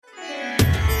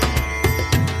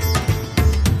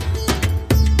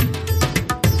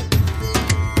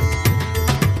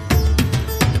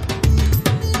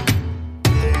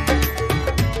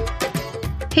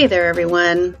Hey there,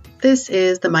 everyone. This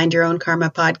is the Mind Your Own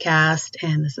Karma podcast,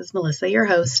 and this is Melissa, your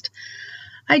host.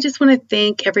 I just want to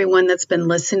thank everyone that's been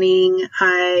listening.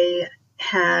 I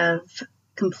have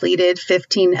completed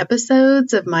 15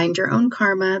 episodes of Mind Your Own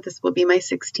Karma. This will be my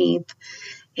 16th,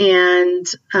 and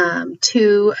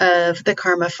 2 of the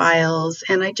Karma Files.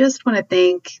 And I just want to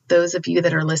thank those of you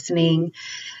that are listening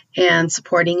and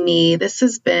supporting me. This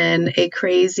has been a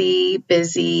crazy,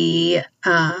 busy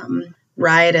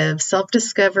ride of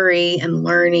self-discovery and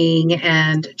learning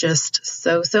and just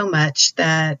so much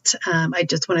that I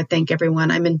just want to thank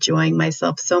everyone. I'm enjoying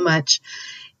myself so much,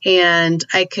 and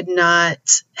I could not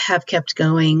have kept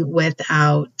going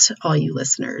without all you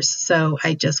listeners. So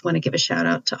I just want to give a shout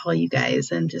out to all you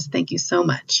guys and just thank you so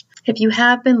much. If you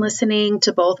have been listening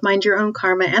to both Mind Your Own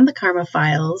Karma and the Karma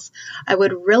Files, I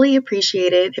would really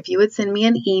appreciate it if you would send me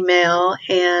an email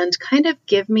and kind of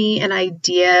give me an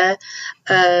idea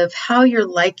of how you're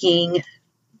liking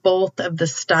both of the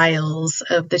styles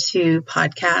of the 2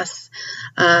 podcasts.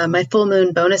 My full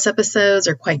moon bonus episodes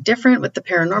are quite different with the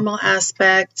paranormal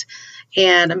aspect,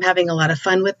 and I'm having a lot of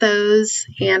fun with those.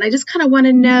 And I just kind of want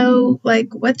to know,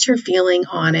 what's your feeling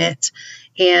on it?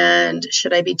 And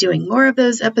should I be doing more of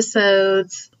those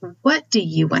episodes? What do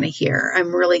you want to hear?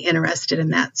 I'm really interested in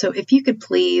that. So if you could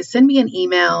please send me an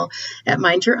email at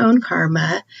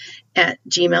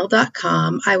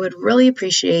mindyourownkarma@gmail.com. I would really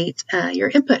appreciate your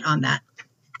input on that.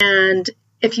 And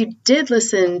if you did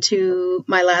listen to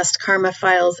my last Karma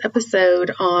Files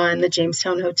episode on the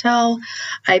Jamestown Hotel,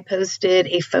 I posted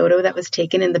a photo that was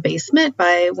taken in the basement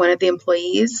by one of the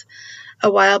employees a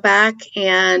while back,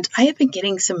 and I have been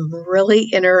getting some really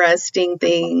interesting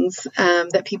things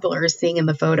that people are seeing in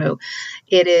the photo.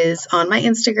 It is on my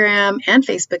Instagram and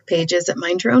Facebook pages at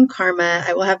Mind Your Own Karma.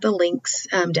 I will have the links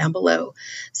down below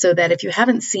so that if you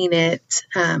haven't seen it,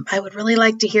 I would really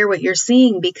like to hear what you're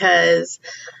seeing, because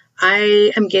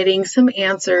I am getting some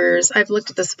answers. I've looked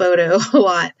at this photo a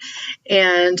lot,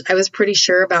 and I was pretty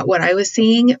sure about what I was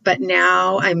seeing, but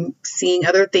now I'm seeing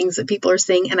other things that people are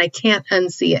seeing, and I can't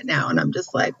unsee it now. And I'm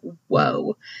just like,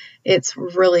 whoa, it's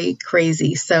really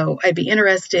crazy. So I'd be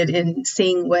interested in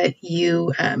seeing what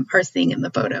you are seeing in the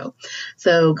photo.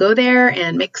 So go there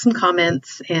and make some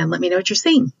comments and let me know what you're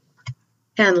seeing.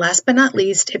 And last but not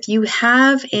least, if you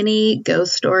have any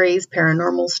ghost stories,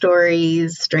 paranormal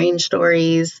stories, strange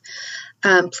stories,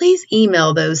 please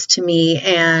email those to me,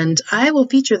 and I will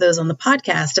feature those on the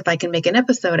podcast if I can make an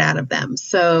episode out of them.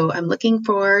 So I'm looking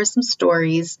for some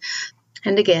stories.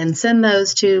 And again, send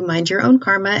those to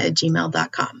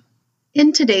mindyourownkarma@gmail.com.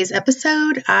 In today's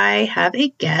episode, I have a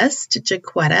guest,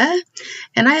 Jaquetta,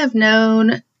 and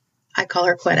I call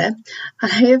her Quetta. I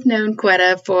have known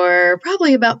Quetta for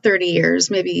probably about 30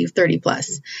 years, maybe 30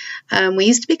 plus. We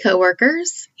used to be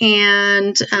coworkers,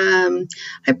 and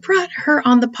I brought her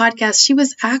on the podcast. She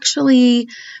was actually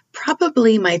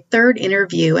probably my 3rd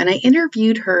interview, and I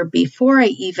interviewed her before I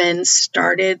even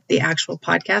started the actual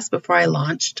podcast, before I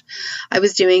launched. I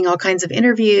was doing all kinds of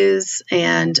interviews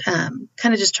and kind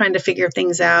of just trying to figure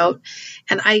things out.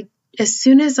 And as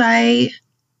soon as I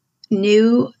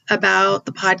knew about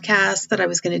the podcast that I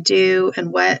was going to do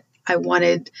and what I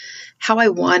wanted, how I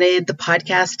wanted the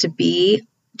podcast to be,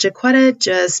 Jaquetta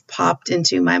just popped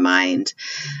into my mind.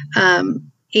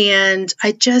 And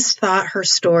I just thought her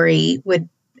story would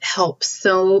help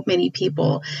so many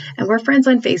people. And we're friends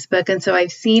on Facebook. And so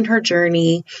I've seen her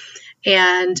journey,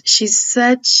 and she's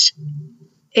such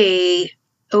a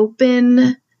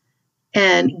open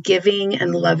and giving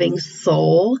and loving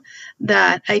soul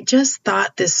that I just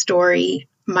thought this story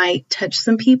might touch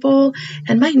some people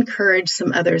and might encourage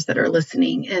some others that are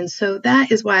listening. And so that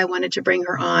is why I wanted to bring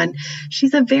her on.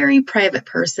 She's a very private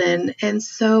person, and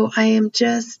so I am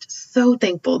just so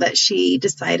thankful that she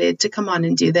decided to come on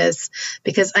and do this,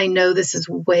 because I know this is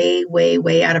way, way,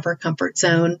 way out of her comfort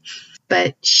zone.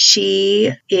 But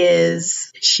she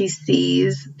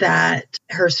sees that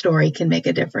her story can make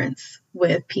a difference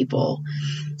with people.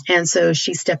 And so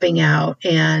she's stepping out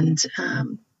and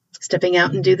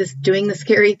doing the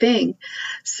scary thing.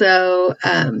 So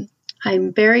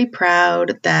I'm very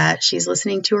proud that she's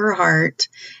listening to her heart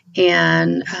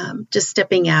and just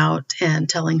stepping out and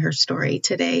telling her story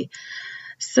today.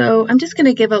 So I'm just going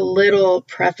to give a little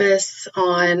preface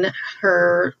on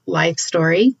her life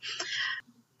story.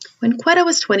 When Quetta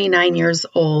was 29 years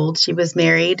old, she was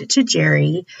married to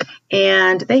Jerry,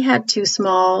 and they had 2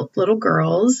 small little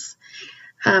girls.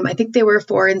 I think they were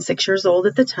 4 and 6 years old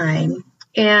at the time.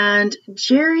 And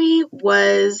Jerry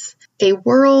was a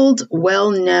world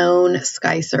well-known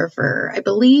sky surfer. I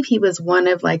believe he was one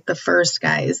of the first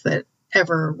guys that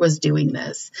ever was doing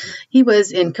this. He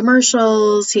was in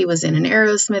commercials. He was in an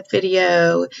Aerosmith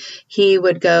video. He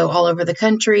would go all over the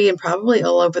country and probably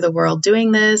all over the world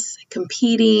doing this,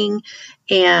 competing,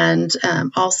 and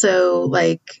also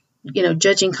like,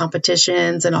 judging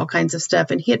competitions and all kinds of stuff.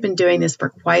 And he had been doing this for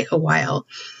quite a while.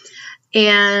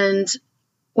 And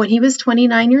when he was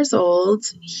 29 years old,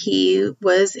 he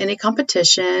was in a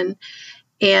competition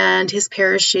and his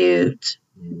parachute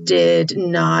did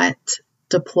not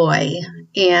deploy.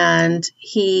 And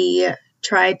he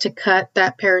tried to cut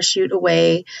that parachute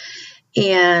away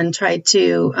and tried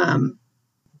to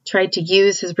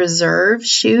use his reserve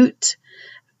chute,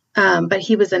 but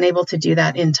he was unable to do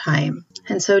that in time.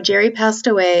 And so Jerry passed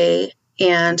away,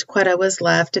 and Quetta was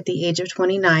left at the age of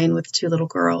 29 with 2 little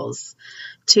girls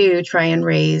to try and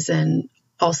raise and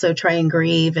also try and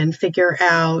grieve and figure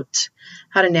out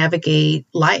how to navigate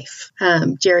life.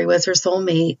 Jerry was her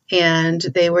soulmate, and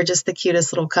they were just the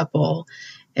cutest little couple.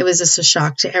 It was just a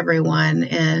shock to everyone,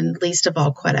 and least of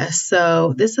all Quetta.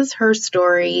 So this is her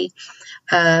story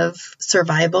of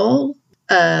survival,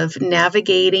 of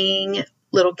navigating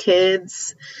little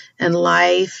kids and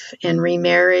life and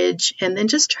remarriage, and then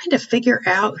just trying to figure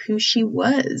out who she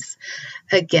was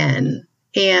again,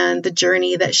 and the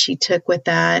journey that she took with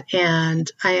that. And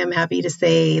I am happy to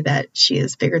say that she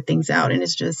has figured things out, and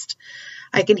it's just,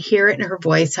 I can hear it in her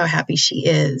voice how happy she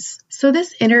is. So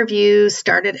this interview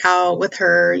started out with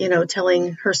her,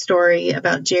 telling her story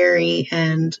about Jerry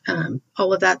and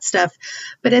all of that stuff.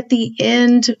 But at the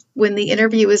end, when the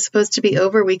interview was supposed to be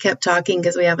over, we kept talking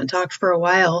because we haven't talked for a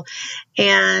while.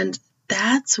 And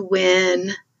that's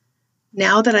when,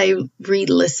 now that I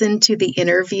re-listened to the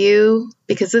interview,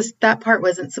 because that part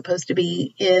wasn't supposed to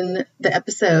be in the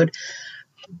episode,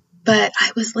 but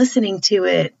I was listening to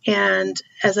it, and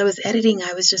as I was editing,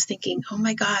 I was just thinking, oh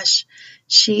my gosh,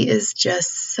 she is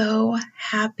just so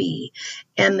happy.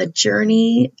 And the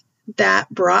journey that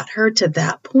brought her to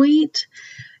that point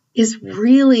is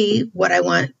really what I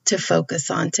want to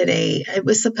focus on today. It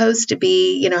was supposed to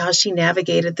be, how she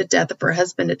navigated the death of her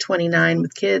husband at 29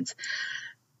 with kids.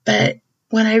 But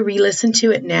when I re-listen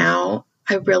to it now,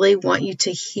 I really want you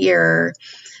to hear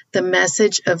the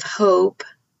message of hope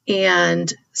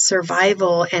and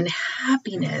survival and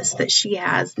happiness that she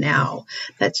has now.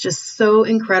 That's just so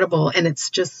incredible, and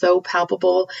it's just so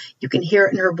palpable. You can hear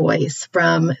it in her voice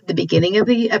from the beginning of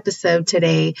the episode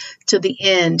today to the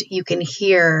end. You can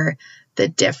hear the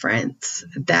difference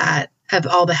of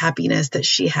all the happiness that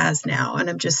she has now,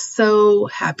 and I'm just so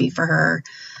happy for her.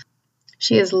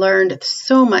 She has learned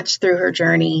so much through her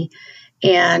journey,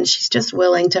 and she's just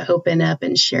willing to open up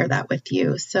and share that with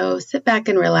you. So sit back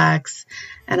and relax,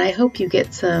 and I hope you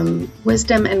get some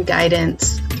wisdom and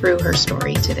guidance through her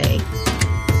story today.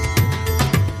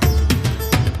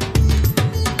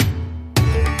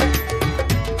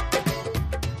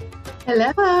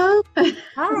 Hello.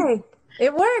 Hi.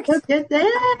 It works. Good day.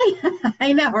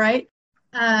 I know, right?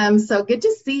 So good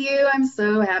to see you. I'm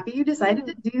so happy you decided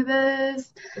to do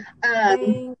this.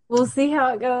 We'll see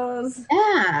how it goes.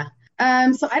 Yeah.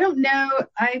 So I don't know.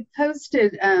 I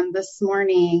posted this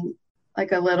morning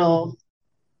like a little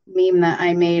meme that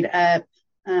I made up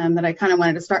that I kind of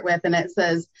wanted to start with, and it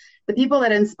says, "The people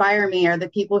that inspire me are the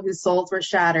people whose souls were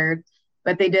shattered,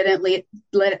 but they didn't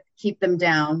let it keep them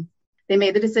down. They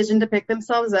made the decision to pick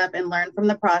themselves up and learn from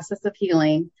the process of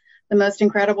healing. The most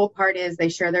incredible part is they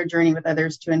share their journey with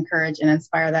others to encourage and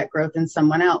inspire that growth in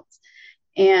someone else."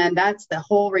 And that's the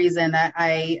whole reason that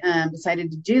I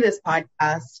decided to do this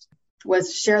podcast, was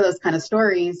to share those kind of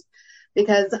stories,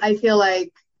 because I feel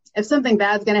like if something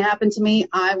bad's going to happen to me,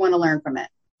 I want to learn from it.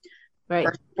 Right.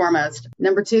 First and foremost.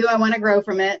 Number 2, I want to grow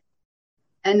from it.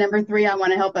 And number 3, I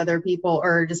want to help other people,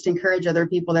 or just encourage other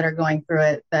people that are going through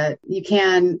it, that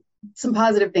some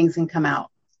positive things can come out.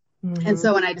 Mm-hmm. And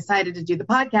so when I decided to do the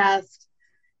podcast,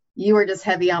 you were just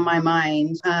heavy on my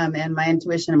mind and my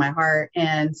intuition and my heart.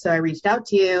 And so I reached out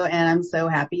to you, and I'm so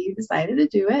happy you decided to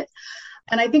do it.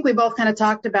 And I think we both kind of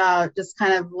talked about just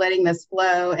kind of letting this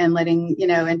flow and letting,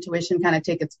 intuition kind of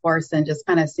take its course and just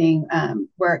kind of seeing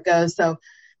where it goes. So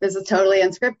this is totally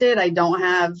unscripted. I don't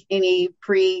have any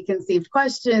preconceived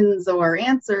questions or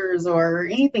answers or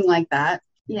anything like that.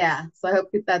 Yeah. So I hope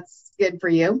that's good for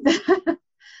you.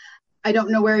 I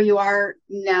don't know where you are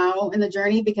now in the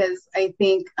journey, because I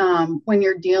think when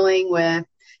you're dealing with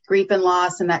grief and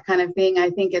loss and that kind of thing, I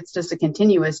think it's just a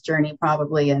continuous journey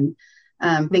probably. And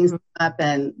things come up,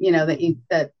 and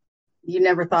that you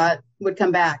never thought would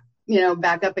come back,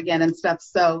 back up again and stuff.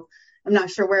 So I'm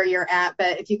not sure where you're at,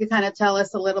 but if you could kind of tell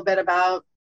us a little bit about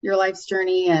your life's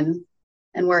journey and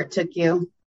where it took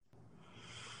you.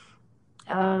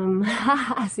 Um,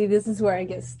 see, this is where I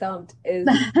get stumped is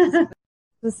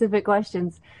specific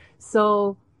questions.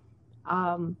 So,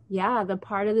 yeah, the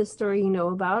part of the story you know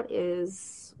about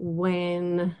is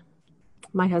when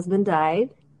my husband died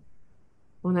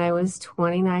when I was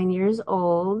 29 years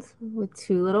old with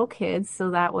two little kids.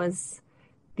 So that was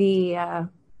the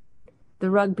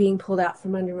rug being pulled out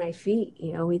from under my feet.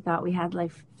 You know, we thought we had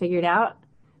life figured out.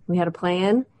 We had a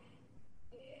plan,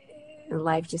 and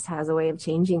life just has a way of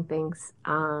changing things.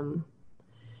 The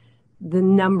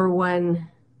number one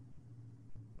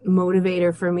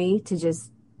motivator for me to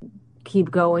just keep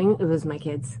going, it was my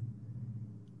kids.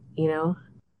 You know,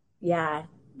 yeah,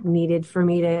 needed for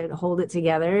me to hold it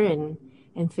together and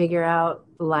figure out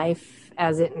life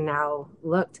as it now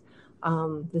looked.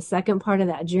 The second part of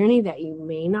that journey that you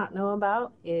may not know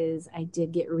about is I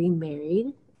did get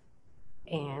remarried,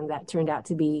 and that turned out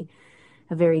to be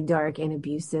a very dark and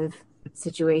abusive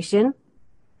situation.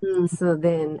 Mm, So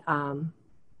then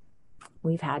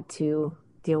we've had to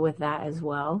deal with that as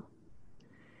well.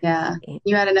 yeah. And,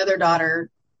 You had another daughter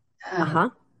um, uh-huh.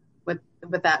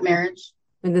 with that marriage.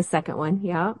 And the second one,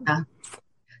 yeah. Yeah. So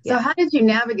Yeah. how did you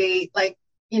navigate, like,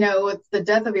 with the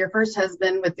death of your first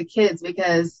husband with the kids?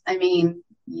 Because, I mean,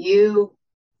 you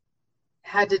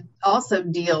had to also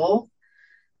deal.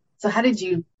 So how did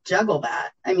you juggle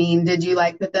that? I mean, did you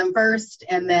like put them first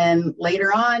and then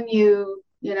later on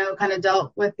kind of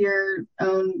dealt with your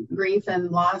own grief and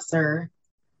loss or?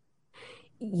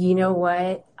 You know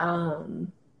what?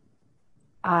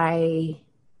 I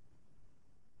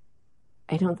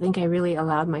I don't think I really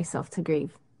allowed myself to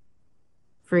grieve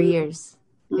for years.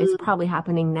 It's Mm, probably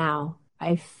happening now.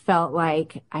 I felt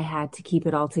like I had to keep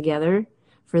it all together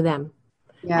for them.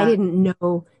 I yeah. didn't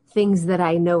know things that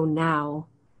I know now,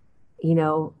 you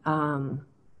know,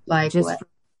 Like just what? for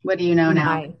What do you know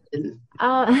now?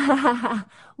 my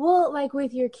well, like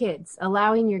with your kids,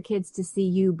 allowing your kids to see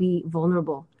you be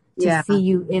vulnerable, to Yeah. see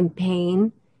you in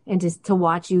pain, and just to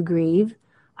watch you grieve.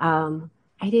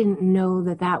 I didn't know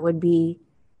that that would be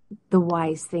the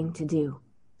wise thing to do,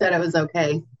 That it was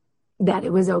okay. that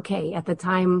it was okay. At the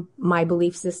time, my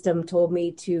belief system told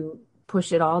me to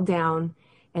push it all down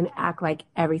and act like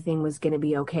everything was going to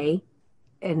be okay,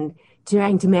 and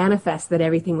trying to manifest that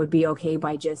everything would be okay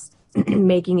by just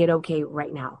making it okay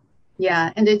right now.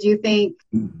 Yeah. And do you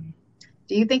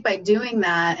think by doing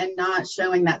that and not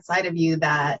showing that side of you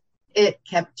that it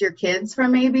kept your kids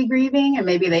from maybe grieving and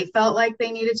maybe they felt like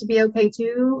they needed to be okay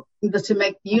too, to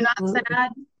make you not Absolutely.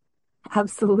 sad?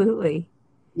 Absolutely.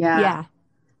 Yeah.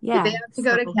 Yeah. Did they Yeah. have to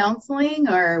go to So counseling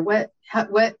or what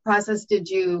process did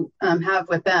you have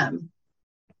with them?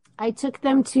 I took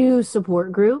them to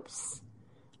support groups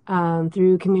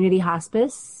through community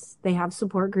hospice. They have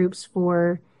support groups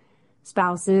for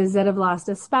spouses that have lost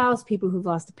a spouse, people who've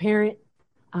lost a parent.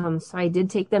 So I did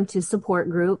take them to support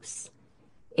groups,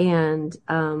 and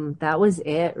that was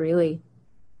it, really.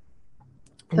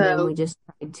 And then So, we just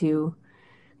tried to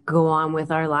go on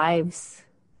with our lives,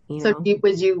 you so know.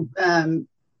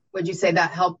 would you say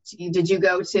that helped you? Did you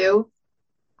go too?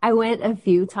 I went a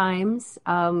few times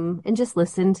and just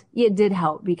listened. It did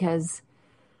help because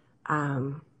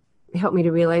um, it helped me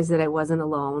to realize that I wasn't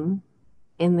alone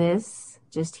in this,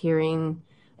 just hearing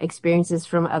experiences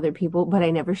from other people, but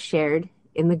I never shared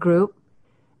in the group.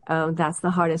 That's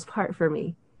the hardest part for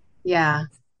me. Yeah.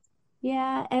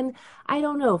 Yeah, and I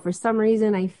don't know, for some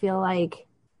reason, I feel like,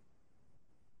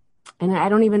 and I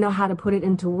don't even know how to put it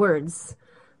into words.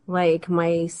 Like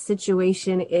my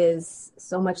situation is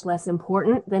so much less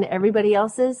important than everybody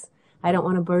else's. I don't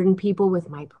want to burden people with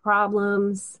my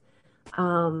problems,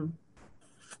 um,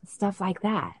 stuff like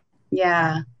that.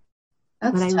 Yeah.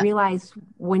 But That's I tough. realize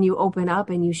when you open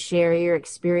up and you share your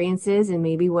experiences and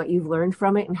maybe what you've learned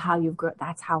from it and how you've grown,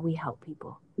 that's how we help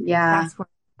people. Yeah. That's where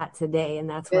I'm at today, and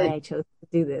that's why Good. I chose to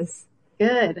do this.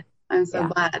 Good. I'm so Yeah.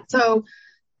 glad. So,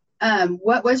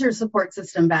 what was your support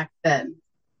system back then?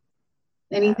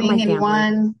 My Anything, family,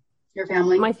 anyone, your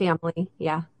family? my family.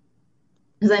 Yeah.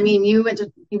 Because I mean, we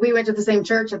went to the same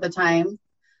church at the time,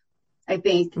 I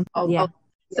think. Yeah.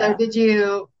 So Yeah.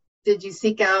 did you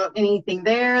seek out anything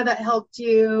there that helped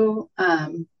you?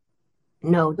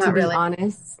 No, to Not be really.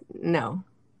 honest, no.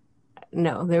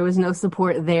 No, there was no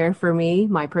support there for me,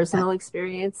 my Yeah. personal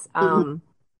experience. Mhm.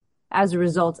 As a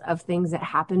result of things that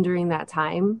happened during that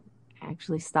time, I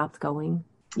actually stopped going.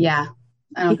 Yeah.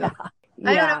 I don't go. Yeah. I don't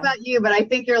know Yeah, about you, but I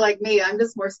think you're like me. I'm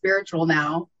just more spiritual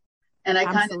now. And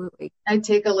absolutely. I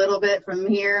take a little bit from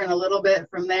here and a little bit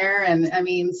from there. And I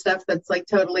mean, stuff that's like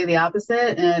totally the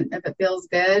opposite. And if it feels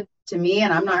good to me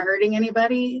and I'm not hurting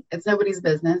anybody, it's nobody's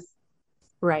business,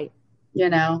 Right. you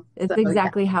know? So It's yeah.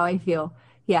 exactly how I feel.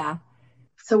 Yeah.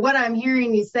 So what I'm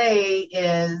hearing you say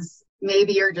is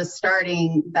maybe you're just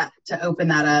starting that to open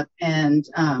that up, and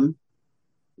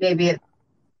maybe it's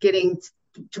getting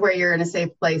to where you're in a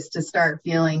safe place to start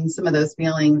feeling some of those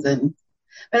feelings. And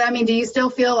but I mean, do you still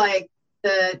feel like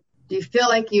do you feel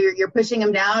like you're pushing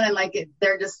them down and like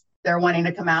they're wanting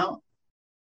to come out?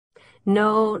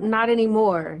 No, not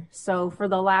anymore. So for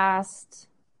the last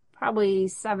probably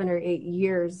 7 or 8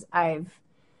 years, I've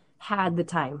had the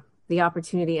time, the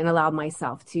opportunity, and allowed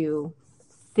myself to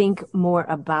think more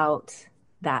about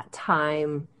that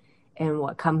time and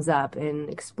what comes up and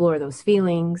explore those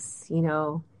feelings,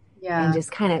 and Yeah.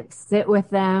 just kind of sit with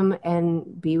them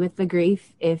and be with the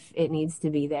grief if it needs to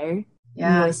be there. I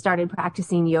Yeah. started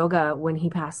practicing yoga when he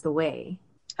passed away,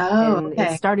 Oh, and it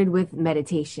okay. started with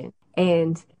meditation.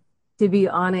 And to be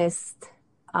honest,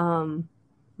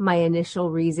 my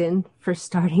initial reason for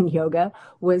starting yoga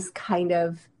was kind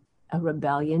of a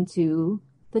rebellion to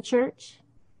the church,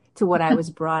 to what I was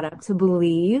brought up to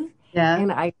believe. Yeah.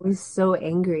 And I was so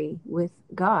angry with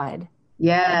God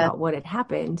Yeah. about what had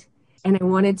happened. And I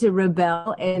wanted to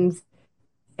rebel, and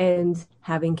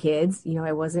having kids,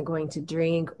 I wasn't going to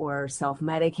drink or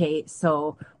self-medicate.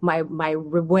 So my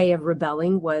way of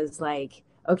rebelling was like,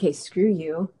 okay, screw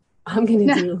you. I'm going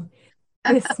to do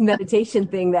this meditation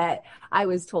thing that I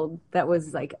was told that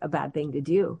was like a bad thing to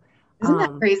do. Isn't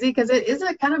that crazy? Because it is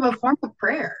a kind of a form of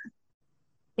prayer.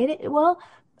 Well,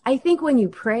 I think when you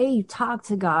pray, you talk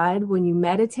to God. When you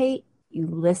meditate, you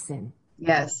listen.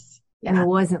 Yes. And I Yeah.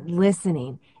 wasn't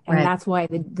listening. And Right. that's why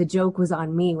the joke was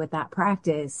on me with that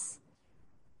practice.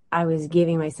 I was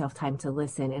giving myself time to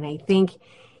listen. And I think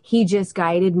he just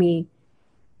guided me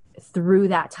through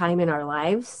that time in our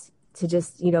lives to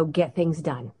just, get things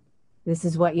done. This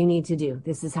is what you need to do.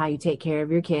 This is how you take care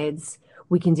of your kids.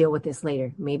 We can deal with this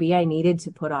later. Maybe I needed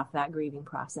to put off that grieving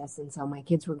process until my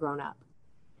kids were grown up,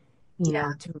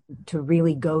 Yeah. to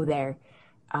really go there.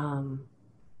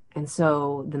 And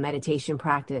so the meditation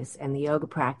practice and the yoga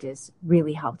practice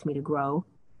really helped me to grow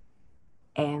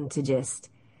and to just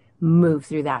move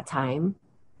through that time.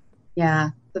 Yeah.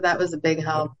 So that was a big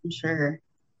help, I'm sure.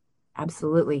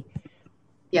 Absolutely.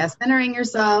 Yeah. Centering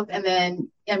yourself. And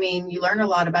then, I mean, you learn a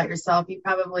lot about yourself. You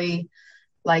probably,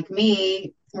 like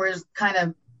me, were kind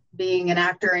of being an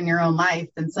actor in your own life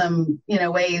in some,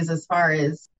 ways, as far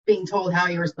as being told how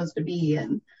you were supposed to be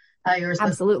and how you were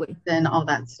supposed Absolutely. to and all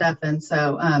that stuff. And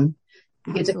so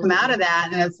you get to come out Absolutely. of that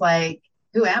and it's like,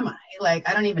 who am I? Like,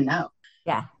 I don't even know.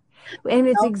 Yeah. And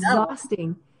it's Oh, no.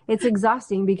 exhausting. It's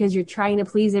exhausting because you're trying to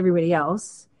please everybody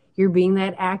else. You're being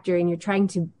that actor and you're trying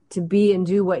to be and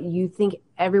do what you think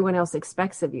everyone else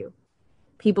expects of you.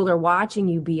 People are watching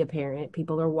you be a parent.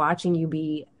 People are watching you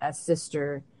be a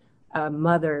sister, a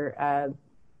mother, a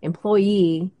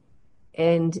employee.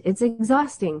 And it's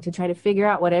exhausting to try to figure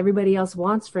out what everybody else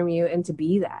wants from you and to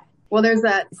be that. Well, there's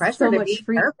that pressure So to much be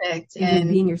free perfect in just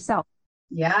and being yourself.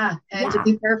 yeah, and to Yeah.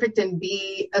 be perfect and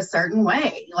be a certain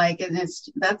way. Like, and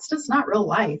that's just not real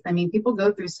life. I mean, people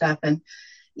go through stuff and,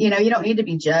 you don't need to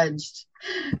be judged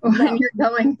when No. you're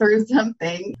going through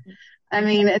something. I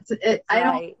mean, I don't,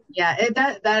 Right. yeah,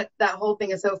 that whole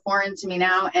thing is so foreign to me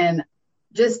now. And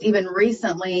just even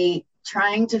recently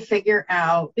trying to figure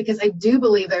out, because I do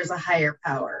believe there's a higher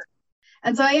power.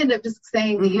 And so I end up just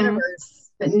saying the Mm-hmm.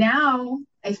 universe, but now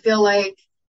I feel like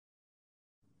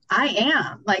I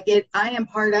am like I am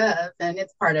part of, and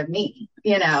it's part of me,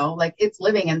 like it's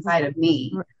living inside of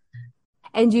me.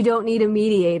 And you don't need a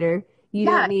mediator. You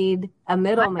Yeah. don't need a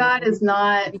My God middleman is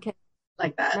not because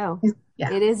like that. no,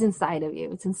 Yeah. it is inside of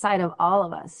you. It's inside of all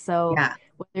of us. So Yeah.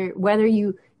 whether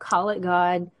you call it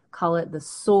God, call it the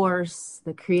source,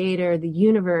 the creator, the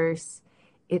universe,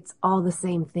 it's all the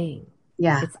same thing.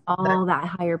 Yeah. It's all that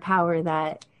higher power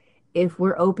that if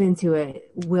we're open to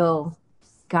it, will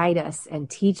guide us and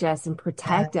teach us and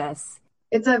protect us.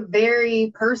 It's a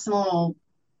very personal,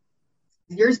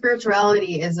 your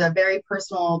spirituality is a very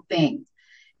personal thing.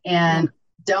 Yeah, And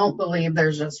don't believe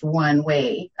there's just one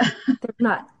way. there's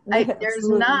not. There's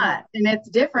Absolutely not. not. And it's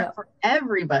different No. for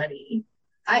everybody.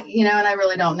 And I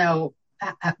really don't know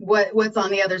what's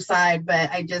on the other side, but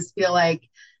I just feel like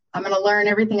I'm going to learn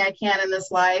everything I can in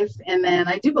this life. And then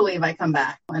I do believe I come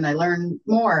back and I learn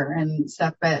more and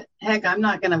stuff, but heck, I'm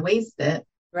not going to waste it.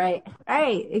 Right.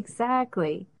 Right.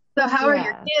 Exactly. So how are your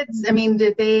Yeah. kids? I mean,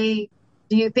 do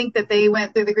you think that they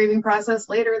went through the grieving process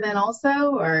later then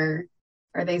also, or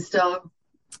are they still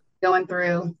going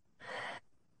through?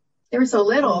 They were so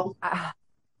little.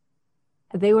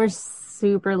 They were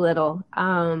super little.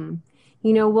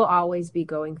 We'll always be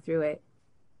going through it.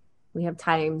 We have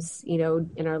times, in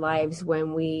our lives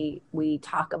when we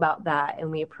talk about that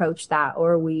and we approach that,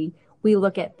 or we we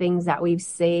look at things that we've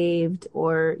saved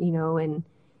or, and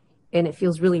it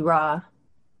feels really raw.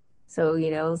 So,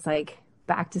 it's like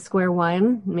back to square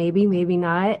one, maybe, maybe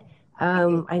not.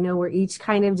 I know we're each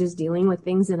kind of just dealing with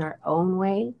things in our own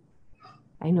way.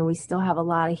 I know we still have a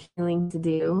lot of healing to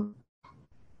do,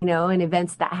 and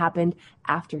events that happened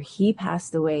after he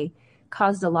passed away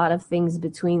caused a lot of things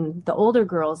between the older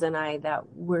girls and I that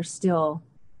we're still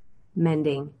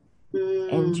mending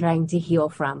and trying to heal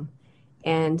from.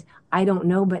 And I don't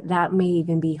know, but that may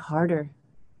even be harder.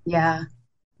 Yeah.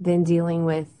 Than dealing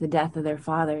with the death of their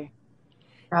father.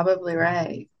 Probably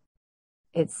right.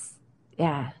 It's,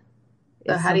 yeah.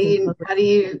 So how do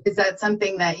you, is that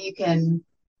something that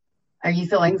are you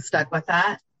feeling stuck with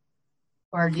that?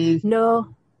 Or do you?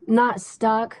 No, not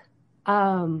stuck.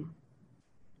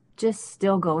 Just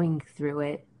still going through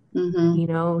it,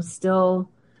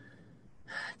 still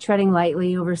treading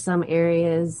lightly over some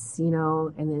areas,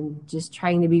 and then just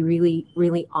trying to be really,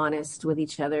 really honest with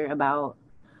each other about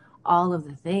all of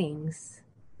the things.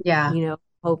 Yeah.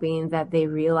 Hoping that they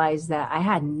realize that I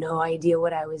had no idea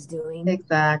what I was doing.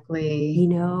 Exactly.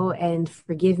 And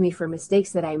forgive me for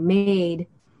mistakes that I made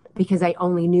because I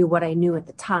only knew what I knew at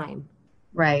the time.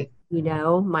 Right.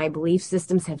 My belief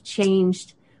systems have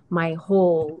changed. My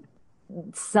whole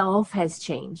self has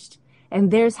changed,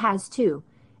 and theirs has too.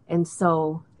 And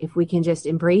so if we can just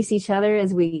embrace each other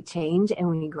as we change and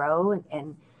we grow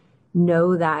and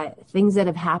know that things that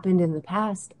have happened in the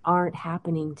past aren't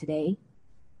happening today.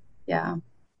 Yeah.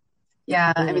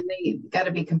 Yeah. I mean, they got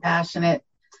to be compassionate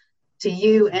to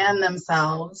you and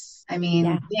themselves. I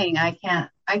mean, dang, I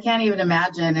can't even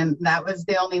imagine. And that was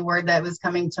the only word that was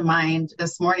coming to mind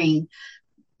this morning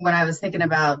when I was thinking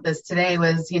about this today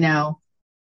was,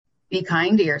 be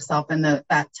kind to yourself in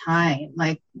that time.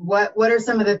 Like what are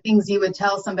some of the things you would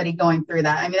tell somebody going through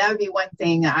that? I mean, that would be one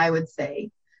thing I would say,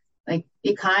 like,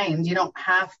 be kind. You don't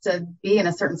have to be in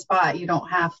a certain spot. You don't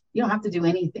have to do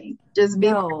anything. Just be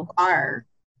where you are.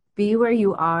 Be where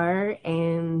you are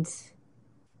and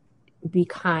be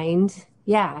kind.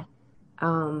 Yeah.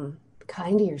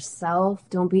 Kind to yourself.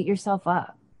 Don't beat yourself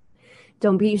up.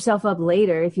 Don't beat yourself up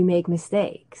later if you make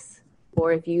mistakes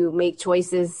or if you make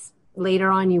choices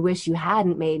later on you wish you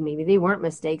hadn't made. Maybe they weren't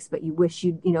mistakes, but you wish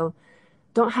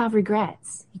don't have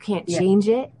regrets. You can't change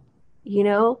it.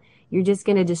 You're just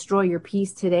going to destroy your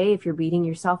peace today if you're beating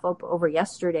yourself up over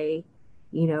yesterday.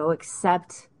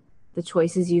 Accept the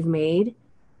choices you've made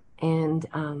and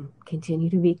continue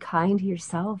to be kind to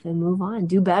yourself and move on.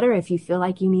 Do better if you feel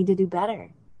like you need to do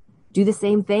better. Do the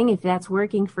same thing if that's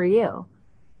working for you.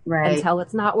 Right. Until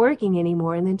it's not working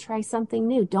anymore, and then try something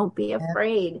new. Don't be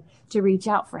afraid to reach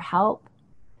out for help.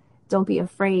 Don't be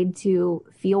afraid to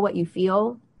feel what you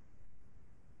feel.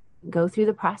 Go through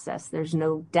the process. There's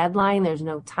no deadline. There's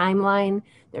no timeline.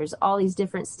 There's all these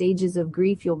different stages of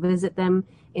grief. You'll visit them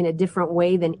in a different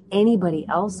way than anybody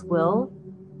else will,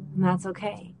 and that's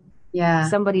okay. Yeah. If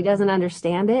somebody doesn't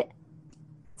understand it,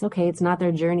 it's okay. It's not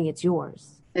their journey. It's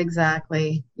yours.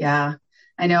 Exactly. Yeah.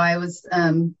 I know I was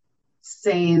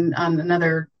saying I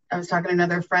was talking to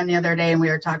another friend the other day and we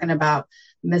were talking about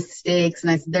mistakes. And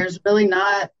I said, there's really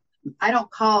not, I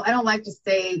don't like to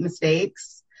say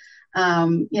mistakes.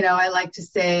 I like to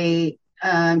say,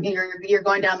 you're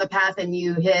going down the path and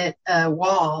you hit a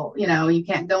wall, you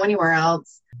can't go anywhere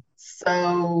else.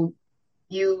 So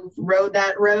you rode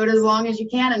that road as long as you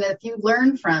can. And if you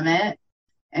learn from it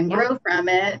and grow from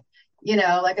it,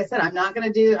 like I said, I'm not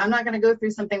going to go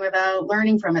through something without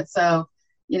learning from it. So,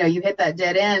 you hit that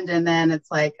dead end and then it's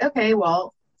like, okay,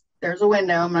 well, there's a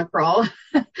window. I'm going to crawl.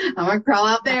 I'm going to crawl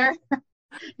out there and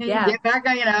get back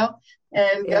on,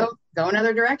 and go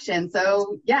another direction.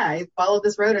 So I followed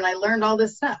this road and I learned all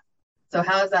this stuff. So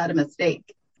how is that a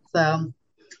mistake? So,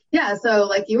 so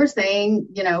like you were saying,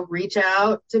 reach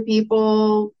out to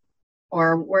people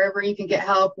or wherever you can get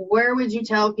help. Where would you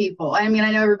tell people? I mean,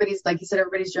 I know like you said,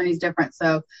 everybody's journey is different.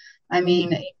 So, I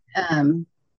mean,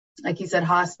 like you said,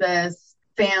 hospice,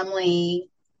 family,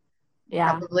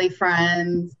 probably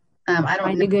friends. I don't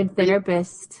Find know. a good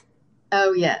therapist.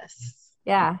 Oh, yes.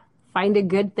 Yeah. Find a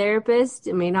good therapist.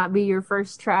 It may not be your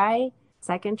first try,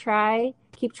 second try.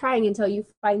 Keep trying until you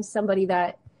find somebody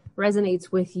that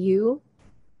resonates with you,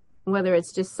 whether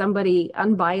it's just somebody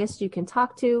unbiased you can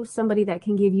talk to, somebody that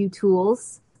can give you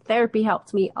tools. Therapy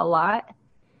helped me a lot.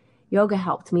 Yoga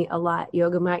helped me a lot.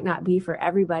 Yoga might not be for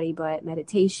everybody, but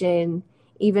meditation,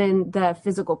 even the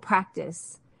physical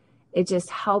practice, it just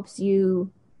helps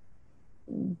you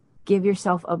give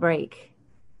yourself a break.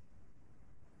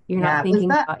 You're not thinking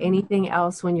about anything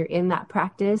else when you're in that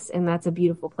practice, and that's a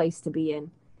beautiful place to be in.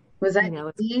 Was You that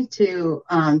know, easy to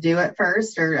do at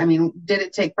first, or I mean, did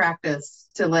it take practice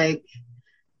to like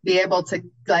be able to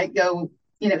like go,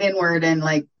 inward and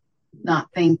like not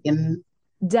think and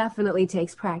definitely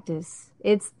takes practice.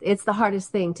 It's the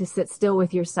hardest thing to sit still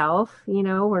with yourself. You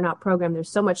know, we're not programmed.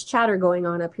 There's so much chatter going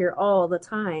on up here all the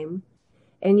time,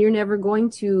 and you're never going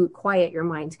to quiet your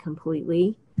mind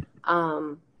completely.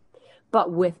 Um,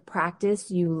 but with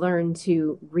practice, you learn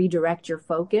to redirect your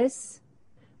focus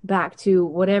back to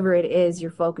whatever it is you're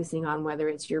focusing on, whether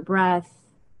it's your breath,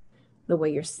 the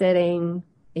way you're sitting.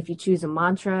 If you choose a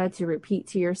mantra to repeat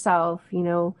to yourself, you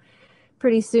know,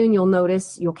 pretty soon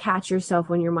you'll catch yourself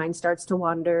when your mind starts to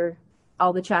wander.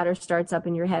 All the chatter starts up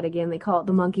in your head again. They call it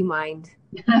the monkey mind,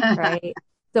 right?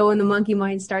 So when the monkey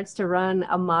mind starts to run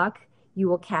amok, you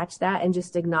will catch that and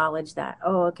just acknowledge that,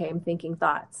 oh, okay, I'm thinking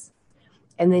thoughts.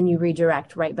 And then you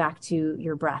redirect right back to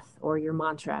your breath or your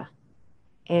mantra.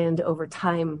 And over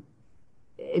time,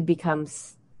 it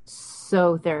becomes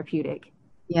so therapeutic.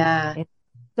 yeah. It's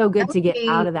so That good to would get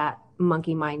out be, of that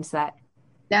monkey mindset.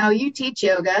 now you teach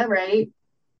yoga, right? Do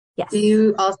Yes.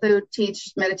 you also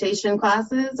teach meditation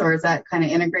classes, or is that kind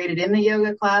of integrated in the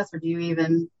yoga class, or do you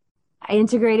even? I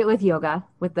integrate it with yoga,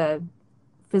 with the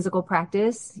physical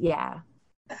practice. Yeah.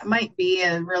 That might be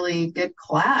a really good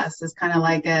class. It's kind of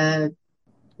like it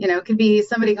could be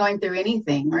somebody going through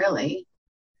anything, really.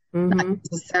 Not Mm-hmm.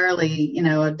 necessarily,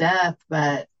 a death,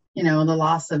 but, the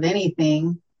loss of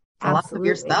anything, the loss of Absolutely.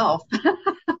 yourself. That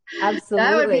would be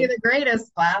Absolutely. the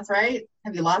greatest class, right?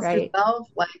 Have you lost Right. yourself?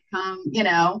 Like,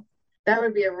 that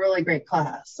would be a really great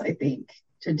class, I think,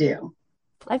 to do.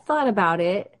 I've thought about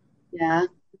it. Yeah.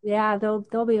 Yeah,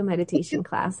 there'll be a meditation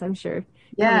class, I'm sure,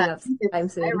 Yeah. coming up sometime I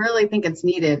soon. really think it's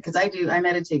needed because I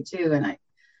meditate too. And I like,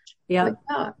 Yep.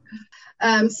 oh.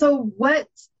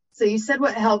 So you said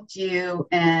what helped you.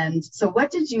 And so what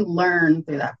did you learn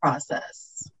through that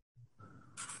process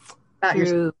about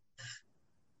yourself? Through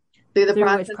Through the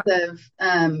through which process of,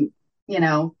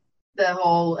 the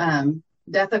whole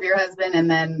death of your husband and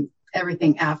then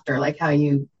everything after, like how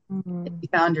you Mhm.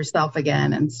 found yourself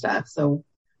again and stuff. So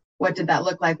what did that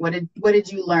look like? What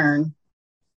did you learn?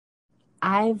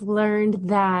 I've learned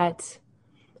that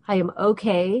I am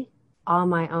okay on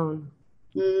my own.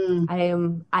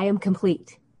 Mm, I am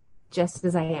complete just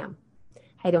as I am.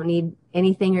 I don't need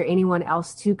anything or anyone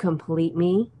else to complete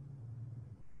me.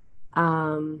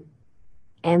 Um,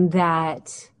 and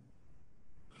that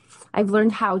I've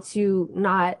learned how to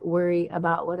not worry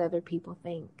about what other people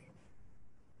think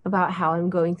about how I'm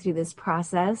going through this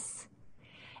process.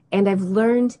 And I've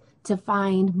learned to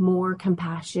find more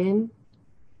compassion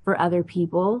for other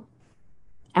people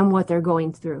and what they're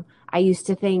going through. I used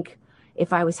to think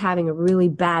if I was having a really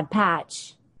bad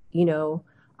patch, you know,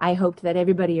 I hoped that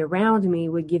everybody around me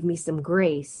would give me some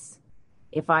grace.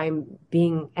 If I'm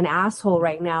being an asshole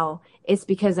right now, it's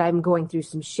because I'm going through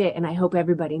some shit, and I hope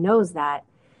everybody knows that.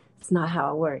 It's not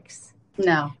how it works.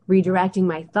 no. Redirecting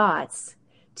my thoughts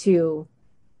to,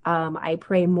 I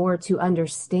pray more to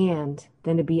understand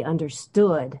than to be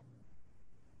understood.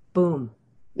 Boom.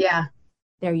 Yeah.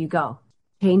 There you go.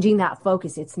 Changing that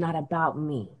focus. It's not about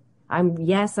me. I'm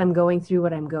going through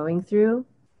what I'm going through,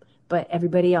 but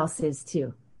everybody else is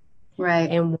too. Right.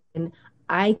 And when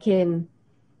I can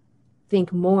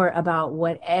think more about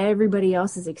what everybody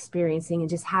else is experiencing and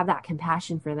just have that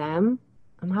compassion for them,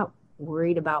 I'm not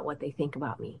worried about what they think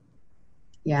about me.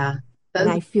 Yeah. And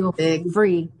Those I feel big.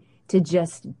 free to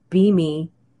just be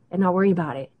me and not worry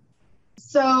about it.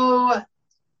 So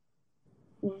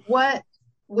what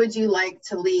would you like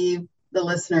to leave the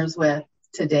listeners with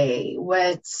today?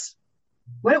 What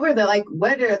are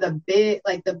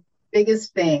the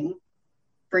biggest thing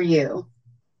for you?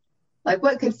 Like,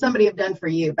 what could somebody have done for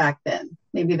you back then?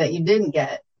 Maybe that you didn't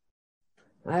get,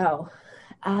 Wow.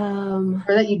 or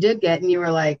that you did get and you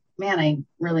were like, man, I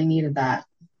really needed that.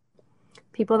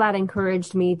 People that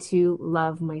encouraged me to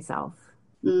love myself.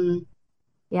 Mm,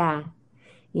 Yeah.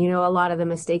 You know, a lot of the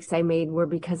mistakes I made were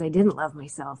because I didn't love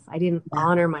myself. I didn't yeah.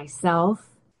 honor myself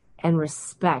and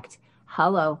respect.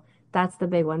 Hello. That's the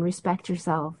big one. Respect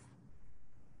yourself.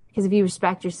 Because if you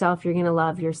respect yourself, you're going to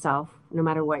love yourself no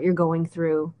matter what you're going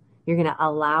through. You're going to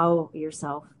allow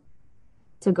yourself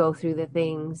to go through the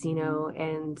things, you know,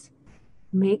 and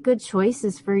make good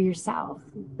choices for yourself.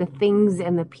 The things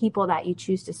and the people that you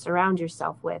choose to surround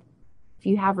yourself with. If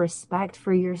you have respect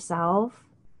for yourself,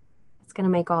 it's going to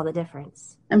make all the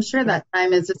difference. I'm sure that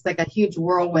time is just like a huge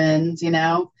whirlwind,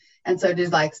 and so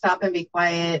just like stop and be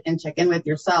quiet and check in with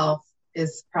yourself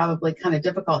is probably kind of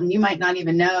difficult. And you might not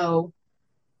even know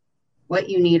what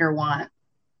you need or want,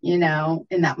 in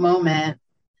that moment.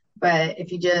 But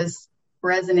if you just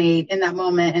resonate in that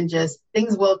moment, and just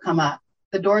things will come up.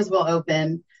 The doors will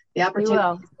open. The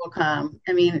opportunities will come.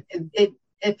 I mean,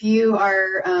 if you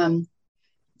are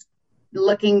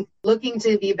looking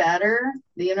to be better,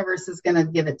 the universe is going to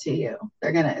give it to you.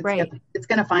 It's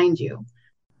going to find you.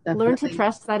 Definitely. Learn to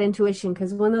trust that intuition,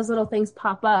 because when those little things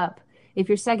pop up, if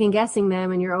you're second guessing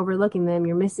them and you're overlooking them,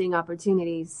 you're missing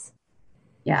opportunities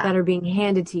that are being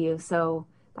handed to you. So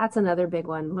that's another big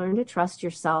one. Learn to trust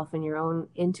yourself and your own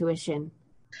intuition.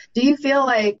 Do you feel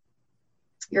like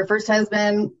your first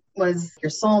husband was your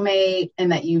soulmate,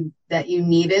 and that you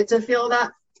needed to fill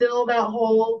that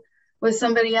hole with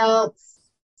somebody else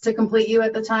to complete you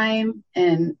at the time?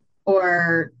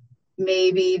 Or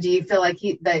maybe do you feel like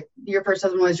that your first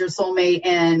husband was your soulmate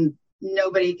and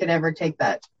nobody could ever take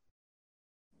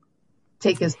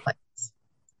his place?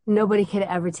 Nobody could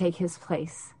ever take his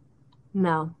place.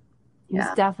 No. He's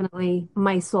definitely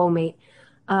my soulmate.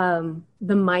 The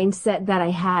mindset that I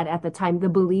had at the time, the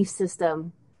belief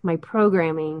system, my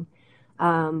programming,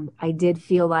 I did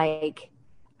feel like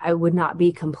I would not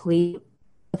be complete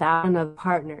without another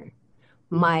partner.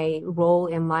 My role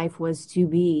in life was to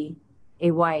be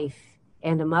a wife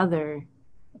and a mother.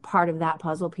 Part of that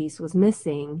puzzle piece was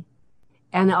missing.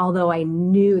 And although I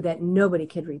knew that nobody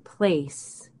could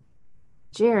replace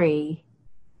Jerry,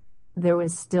 there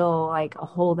was still like a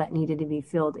hole that needed to be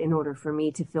filled in order for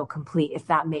me to feel complete, if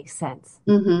that makes sense.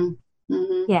 Mm-hmm.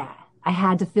 Mm-hmm. Yeah, I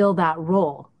had to fill that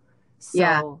role.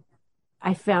 So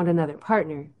I found another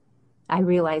partner. I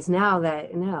realize now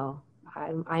that no,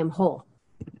 I'm whole.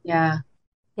 Yeah.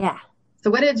 Yeah.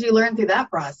 So what did you learn through that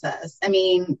process? I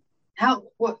mean, how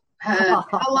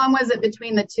long was it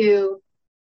between the two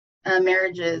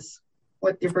marriages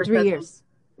with your first 3 years?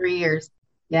 3 years.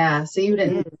 Yeah. So you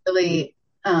didn't really.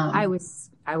 I was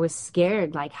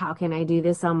scared. Like, how can I do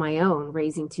this on my own?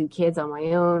 Raising 2 kids on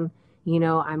my own. You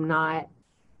know, I'm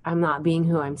not being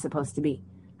who I'm supposed to be.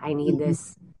 I need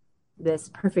this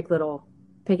perfect little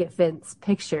picket fence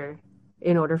picture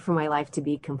in order for my life to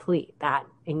be complete. That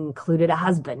included a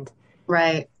husband.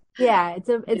 Right. Yeah, it's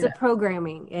a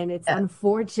programming, and it's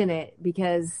unfortunate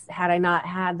because had I not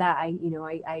had that,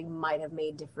 I might have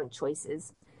made different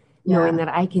choices, knowing that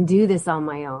I can do this on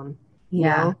my own. You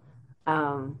know,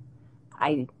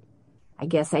 I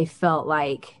guess I felt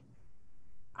like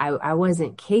I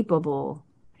wasn't capable.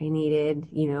 I needed,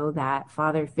 that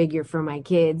father figure for my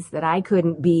kids that I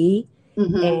couldn't be,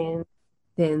 and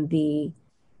then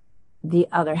the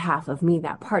other half of me,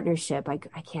 that partnership. I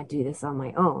can't do this on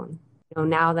my own.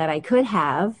 Now that I could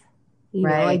have,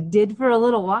 I did for a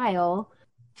little while.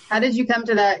 How did you come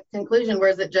to that conclusion? Or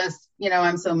is it just,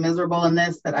 I'm so miserable in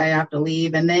this that I have to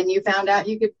leave, and then you found out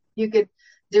you could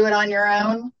do it on your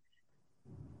own?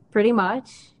 Pretty much.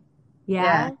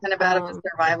 Yeah. Kind of out of a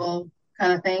survival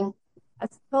kind of thing.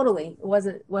 Totally.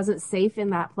 It wasn't safe in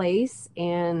that place.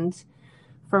 And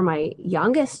for my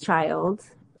youngest child,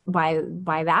 by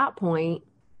that point,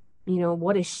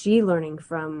 what is she learning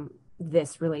from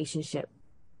this relationship?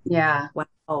 Yeah.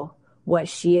 Wow. What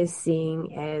she is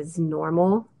seeing as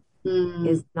normal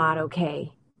is not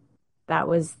okay. That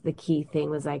was the key thing,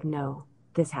 was like, no,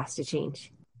 this has to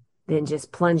change. Then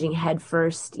just plunging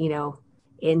headfirst,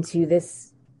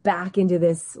 back into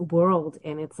this world.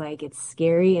 And it's like, it's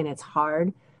scary and it's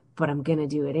hard, but I'm going to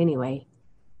do it anyway.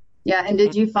 Yeah. And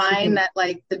did you find that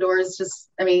like the doors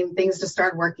things just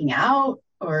started working out,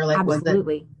 or like,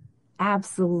 absolutely. Was it?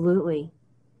 Absolutely.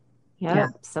 Yeah.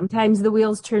 Sometimes the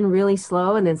wheels turn really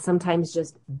slow, and then sometimes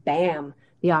just bam,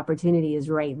 the opportunity is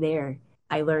right there.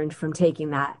 I learned from taking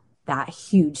that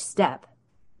huge step.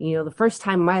 The first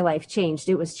time my life changed,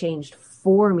 it was changed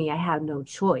for me. I had no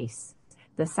choice.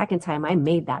 The second time I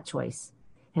made that choice,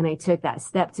 and I took that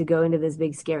step to go into this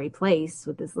big scary place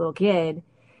with this little kid.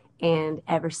 And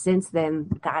ever since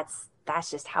then, that's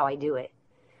just how I do it.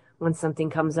 When something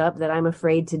comes up that I'm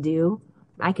afraid to do,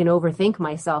 I can overthink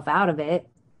myself out of it,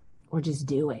 or just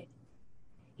do it.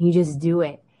 You just do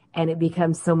it, and it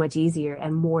becomes so much easier,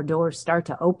 and more doors start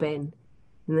to open.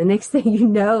 And the next thing you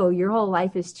know, your whole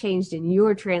life has changed and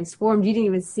you're transformed. You didn't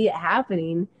even see it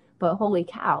happening, but holy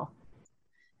cow.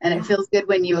 And it feels good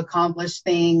when you accomplish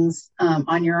things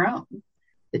on your own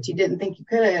that you didn't think you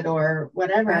could, or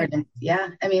whatever. Right. And,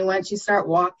 once you start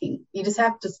walking, you just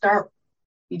have to start.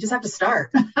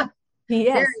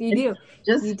 Yes, you do.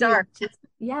 Just start.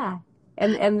 Yeah.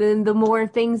 And then the more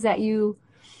things that you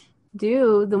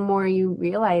do, the more you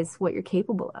realize what you're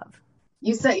capable of.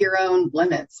 You set your own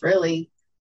limits, really.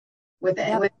 With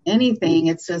anything,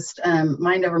 it's just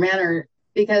mind over matter,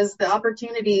 because the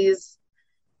opportunities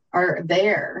are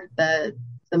there. The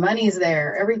money's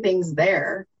there. Everything's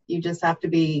there. You just have to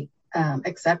be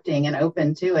accepting and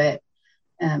open to it.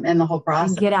 and the whole And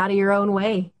process. get out of your own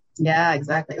way. Yeah,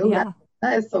 exactly. Oh, Yeah,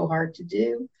 that is so hard to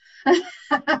do. it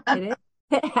is.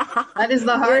 That is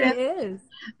the It is.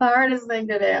 hardest thing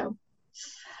to do.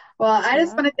 Well, I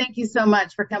just Yeah. want to thank you so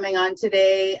much for coming on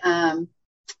today.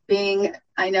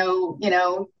 I know,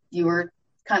 you were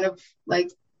kind of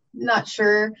like not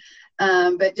sure,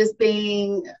 but just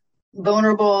being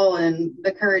vulnerable and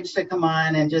the courage to come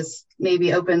on and just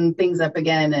maybe open things up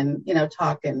again and,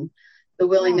 talk, and the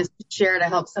willingness to share to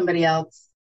help somebody else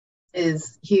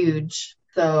is huge.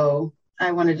 So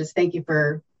I want to just thank you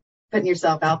for putting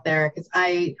yourself out there, because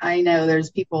I know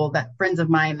there's friends of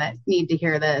mine that need to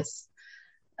hear this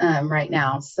right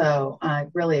now. So I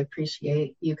really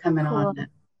appreciate you coming Cool. on and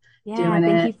Yeah, doing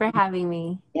thank it. you for having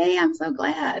me. Yay, I'm so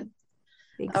glad.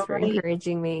 Thanks All for right.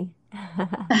 encouraging me.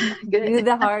 Do Good.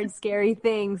 the hard, scary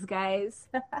things, guys.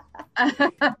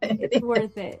 It's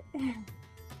worth it.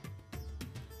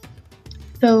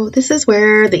 So this is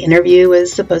where the interview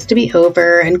was supposed to be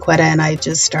over, and Quetta and I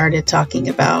just started talking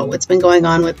about what's been going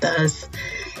on with us,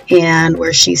 and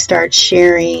where she starts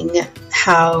sharing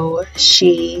how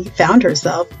she found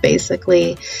herself,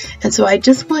 basically. And so I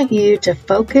just want you to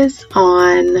focus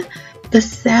on the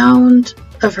sound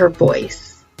of her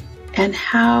voice and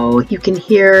how you can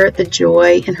hear the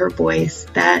joy in her voice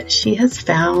that she has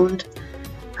found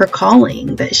her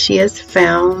calling, that she has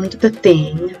found the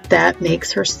thing that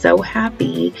makes her so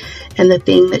happy and the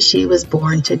thing that she was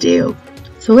born to do.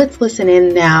 So let's listen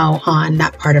in now on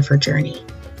that part of her journey.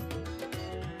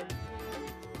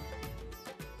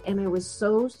 And it was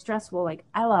so stressful. Like,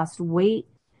 I lost weight.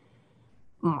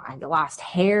 I lost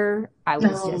hair. I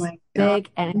was Oh just my God.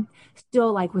 sick. And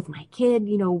still, like, with my kid,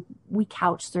 we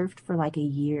couch surfed for like a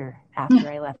year after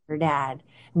I left her dad.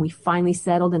 And we finally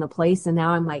settled in a place. And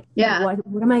now I'm like, Yeah.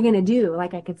 what am I going to do?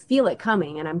 Like, I could feel it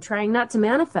coming. And I'm trying not to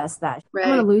manifest that. Right.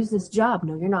 I'm going to lose this job.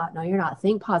 No, you're not. No, you're not.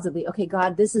 Think positively. Okay,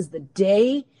 God, this is the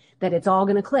day that it's all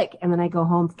going to click. And then I go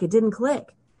home. It didn't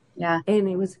click. Yeah. And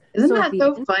it was Isn't at that the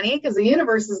so end- funny? Because the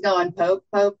universe is going poke,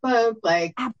 poke, poke,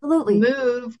 like Absolutely.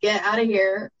 move, get out of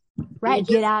here. Right.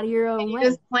 Get out of your own And you way.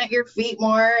 just plant your feet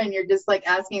more, and you're just like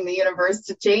asking the universe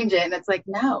to change it. And it's like,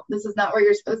 no, this is not where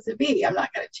you're supposed to be. I'm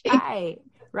not going to change.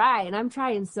 Right. And I'm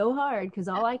trying so hard because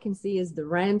all I can see is the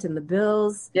rent and the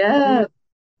bills. Yeah.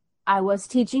 I was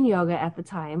teaching yoga at the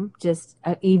time, just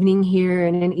an evening here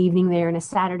and an evening there and a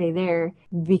Saturday there,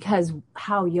 because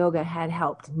how yoga had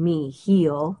helped me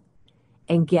heal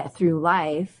and get through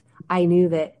life. I knew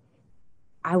that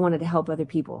I wanted to help other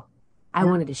people. I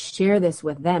wanted to share this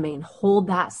with them and hold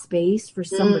that space for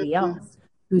somebody else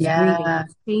who's grieving,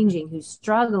 who's changing, who's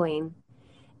struggling.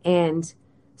 And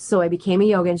so I became a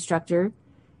yoga instructor,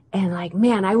 and like,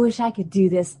 man, I wish I could do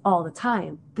this all the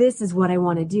time. This is what I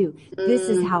want to do. This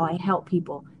is how I help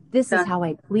people. This is how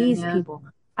I please people.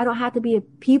 I don't have to be a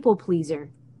people pleaser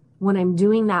when I'm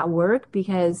doing that work,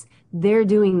 because they're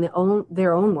doing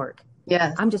their own work.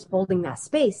 Yes. I'm just holding that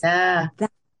space. Yeah.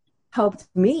 That helped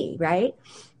me, right?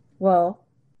 Well,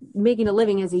 making a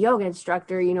living as a yoga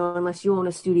instructor, unless you own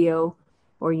a studio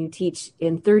or you teach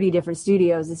in 30 different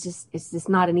studios, it's just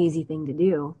not an easy thing to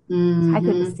do. Mm-hmm. I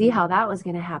couldn't see how that was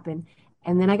going to happen.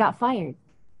 And then I got fired.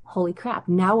 Holy crap.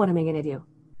 Now what am I going to do?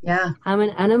 Yeah. I'm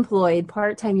an unemployed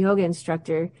part-time yoga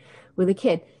instructor with a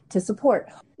kid to support.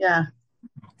 Yeah.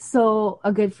 So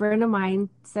a good friend of mine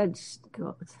said,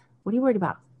 what are you worried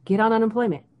about? Get on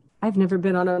unemployment. I've never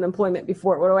been on unemployment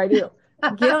before. What do I do?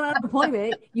 Get on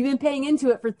unemployment. You've been paying into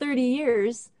it for 30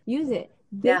 years. Use it.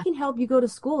 They can help you go to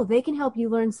school. They can help you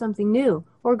learn something new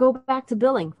or go back to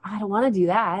billing. I don't want to do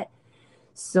that.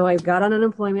 So I got on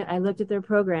unemployment. I looked at their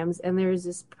programs, and there's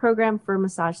this program for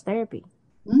massage therapy.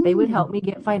 They would help me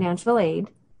get financial aid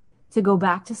to go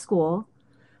back to school.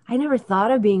 I never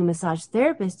thought of being a massage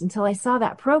therapist until I saw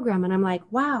that program, and I'm like,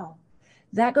 wow,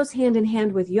 that goes hand in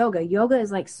hand with yoga. Yoga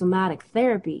is like somatic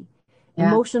therapy.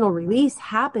 Emotional release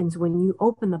happens when you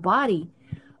open the body.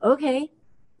 Okay.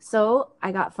 So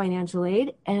I got financial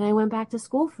aid, and I went back to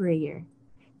school for a year,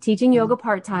 teaching yoga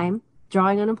part-time,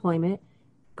 drawing unemployment,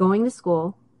 going to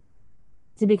school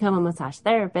to become a massage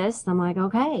therapist. I'm like,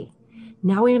 okay,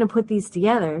 now we're going to put these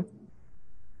together.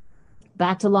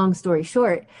 Back to long story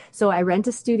short. So I rent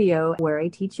a studio where I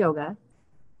teach yoga,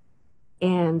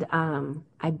 and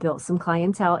I built some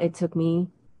clientele. It took me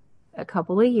a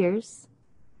couple of years.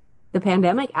 The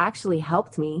pandemic actually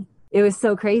helped me. It was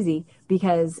so crazy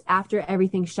because after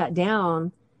everything shut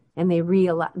down and they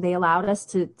allowed us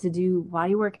to do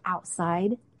body work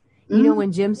outside,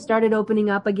 when gyms started opening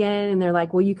up again, and they're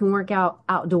like, well, you can work out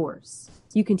outdoors.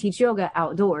 You can teach yoga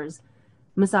outdoors.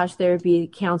 Massage Therapy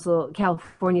Council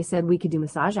California said we could do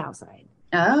massage outside.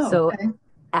 Oh, so okay.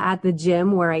 at the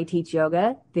gym where I teach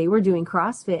yoga, they were doing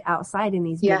CrossFit outside in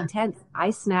these big tents. I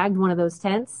snagged one of those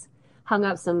tents, hung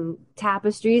up some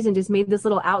tapestries, and just made this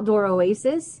little outdoor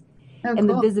oasis. Oh, and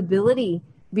cool. the visibility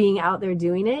being out there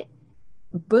doing it,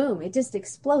 boom, it just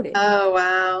exploded. Oh,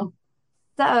 wow.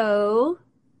 So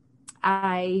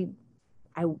I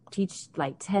teach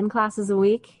like 10 classes a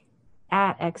week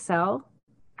at Excel.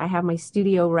 I have my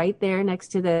studio right there next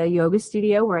to the yoga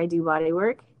studio where I do body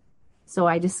work. So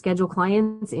I just schedule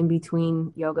clients in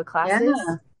between yoga classes.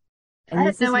 Yeah. And I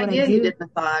had this is no what idea I do. you did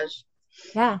massage.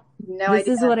 Yeah. No This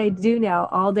idea. is what I do now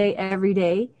all day, every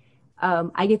day.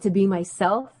 I get to be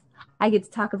myself. I get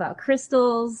to talk about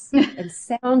crystals and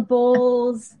sound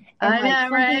bowls and I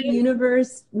know, right?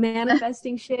 universe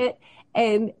manifesting shit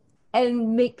and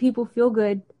make people feel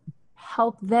good,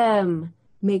 help them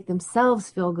make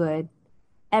themselves feel good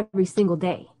every single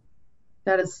day.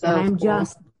 That is so And I'm cool.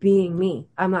 just being me.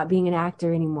 I'm not being an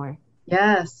actor anymore.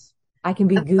 Yes. I can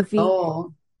be goofy.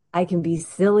 Oh, I can be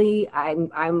silly.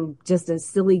 I'm just a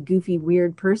silly, goofy,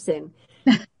 weird person.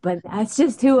 But that's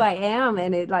just who I am,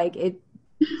 and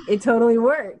it totally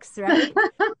works, right?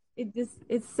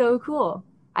 It's so cool.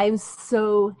 I'm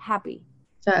so happy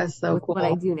that is so with cool. what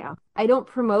I do now. I don't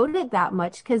promote it that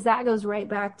much because that goes right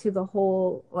back to the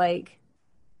whole like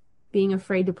being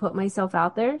afraid to put myself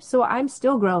out there. So I'm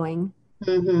still growing.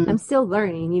 Mm-hmm. I'm still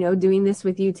learning, doing this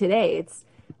with you today. It's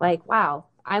like, wow,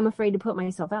 I'm afraid to put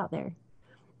myself out there.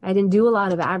 I didn't do a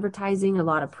lot of advertising, a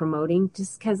lot of promoting,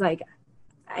 just because like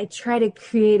I try to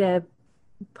create a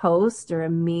post or a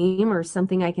meme or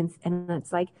something and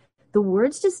it's like the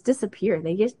words just disappear.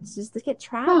 They get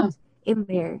trapped in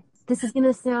there. This is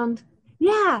gonna sound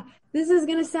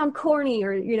corny,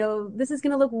 or this is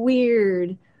gonna look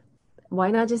weird. Why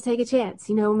not just take a chance?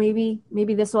 Maybe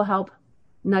this will help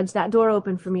nudge that door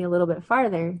open for me a little bit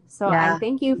farther. So I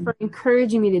thank you for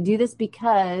encouraging me to do this,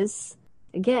 because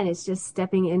again, it's just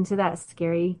stepping into that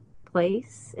scary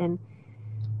place. And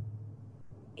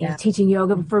teaching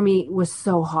yoga for me was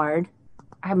so hard.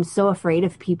 I'm so afraid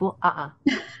of people.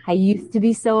 I used to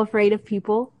be so afraid of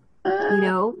people.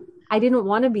 I didn't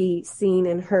want to be seen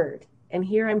and heard. And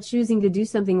here I'm choosing to do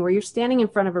something where you're standing in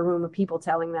front of a room of people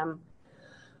telling them,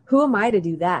 who am I to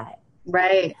do that?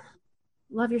 Right.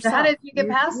 Love yourself. So how did you get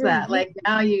past that? Like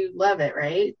now you love it,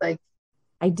 right? Like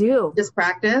I do. Just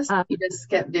practice. You just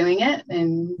kept doing it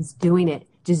and just doing it.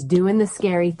 Just doing the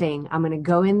scary thing. I'm going to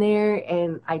go in there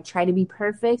and I try to be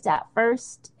perfect at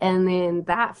first, and then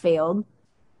that failed.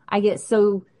 I get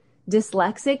so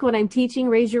dyslexic when I'm teaching.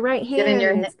 Raise your right hand. Get in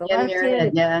your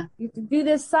head. Yeah. You have to do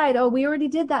this side. Oh, we already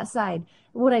did that side.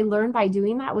 What I learned by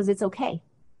doing that was it's okay.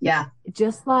 Yeah.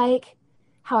 Just like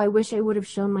how I wish I would have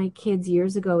shown my kids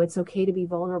years ago, it's okay to be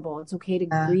vulnerable. It's okay to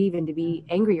grieve and to be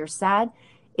angry or sad.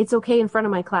 It's okay in front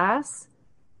of my class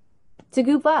to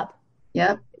goof up.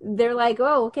 Yep. They're like,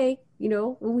 oh, okay.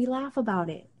 We laugh about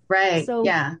it. Right. So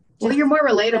yeah. Well, you're more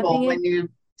relatable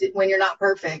when you're not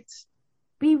perfect.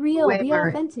 Be real, be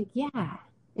authentic. Yeah.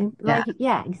 And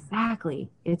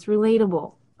exactly. It's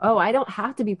relatable. Oh, I don't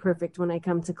have to be perfect when I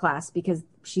come to class because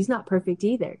she's not perfect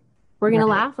either. We're going to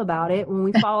laugh about it when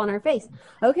we fall on our face.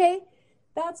 Okay.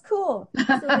 That's cool.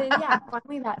 So then,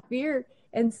 finally that fear.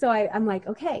 And so I'm like,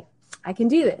 okay, I can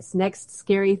do this. Next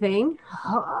scary thing.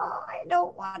 Oh, I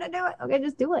don't want to do it. Okay,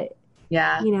 just do it.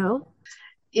 Yeah.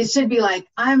 It should be like,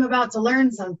 I'm about to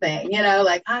learn something,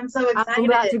 like I'm so excited. I'm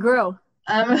about to grow.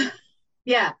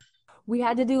 Yeah. We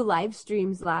had to do live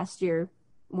streams last year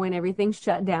when everything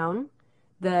shut down.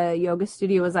 The yoga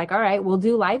studio was like, all right, we'll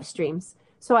do live streams.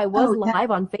 So I was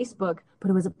live on Facebook, but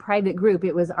it was a private group.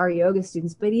 It was our yoga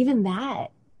students. But even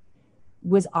that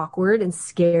was awkward and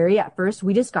scary at first.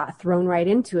 We just got thrown right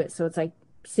into it. So it's like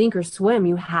sink or swim.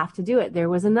 You have to do it. There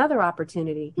was another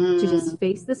opportunity to just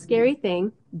face the scary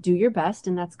thing, do your best,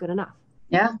 and that's good enough.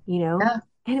 Yeah.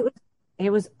 And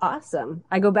it was awesome.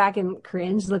 I go back and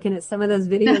cringe looking at some of those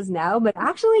videos now, but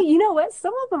actually, you know what?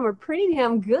 Some of them are pretty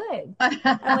damn good.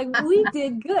 I'm like, we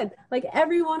did good. Like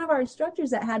every one of our instructors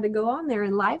that had to go on there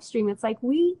and live stream, it's like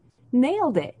we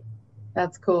nailed it.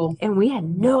 That's cool. And we had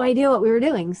no idea what we were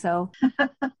doing. So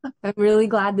I'm really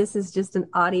glad this is just an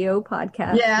audio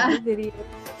podcast. Yeah. Not a video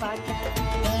podcast.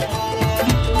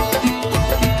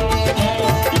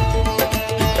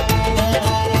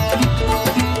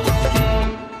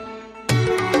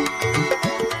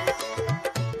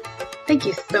 Thank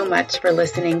you so much for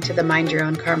listening to the Mind Your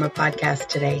Own Karma podcast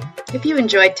today. If you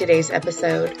enjoyed today's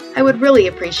episode, I would really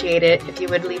appreciate it if you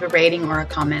would leave a rating or a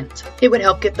comment. It would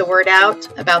help get the word out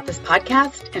about this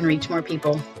podcast and reach more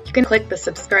people. You can click the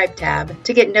subscribe tab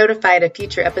to get notified of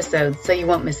future episodes so you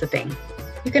won't miss a thing.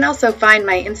 You can also find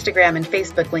my Instagram and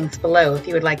Facebook links below if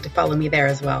you would like to follow me there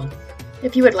as well.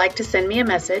 If you would like to send me a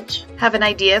message, have an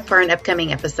idea for an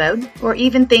upcoming episode, or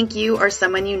even think you or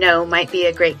someone you know might be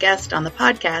a great guest on the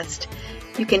podcast,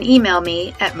 you can email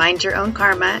me at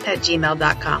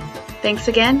mindyourownkarma@gmail.com. Thanks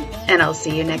again, and I'll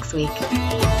see you next week.